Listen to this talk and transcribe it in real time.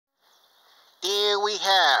Here we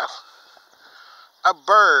have a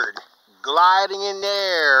bird gliding in the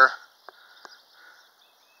air.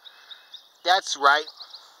 That's right,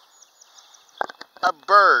 a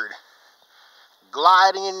bird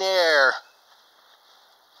gliding in the air.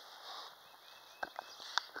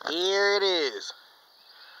 Here it is,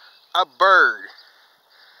 a bird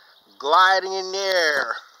gliding in the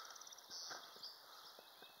air.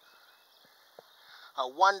 I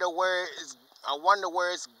wonder where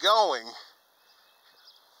it's going.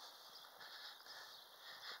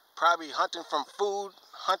 Probably hunting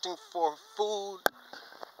for food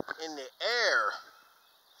in the air.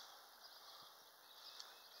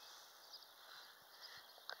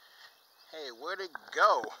 Hey, where'd it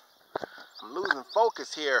go? I'm losing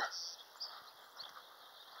focus here.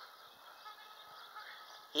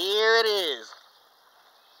 Here it is,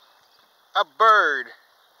 a bird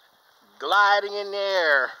gliding in the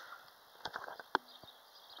air.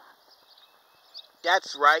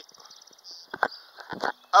 That's right,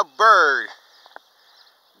 a bird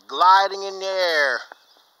gliding in the air.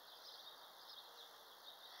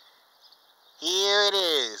 Here it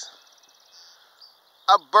is,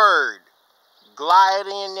 a bird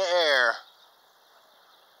gliding in the air.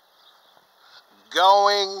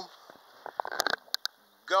 Going,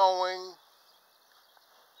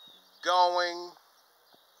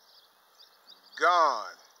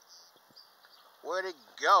 gone. Where'd it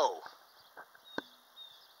go?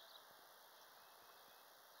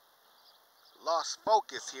 Lost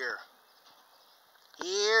focus here.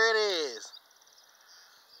 Here it is,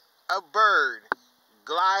 a bird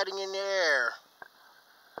gliding in the air.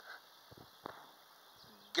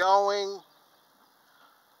 Going,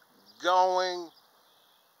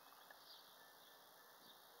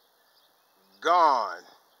 gone.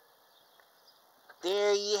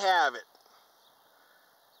 There you have it,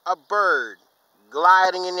 a bird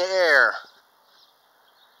gliding in the air.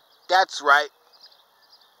 That's right,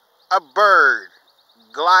 a bird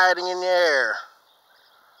gliding in the air.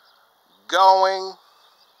 Going,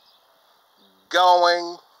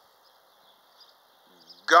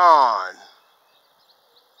 gone.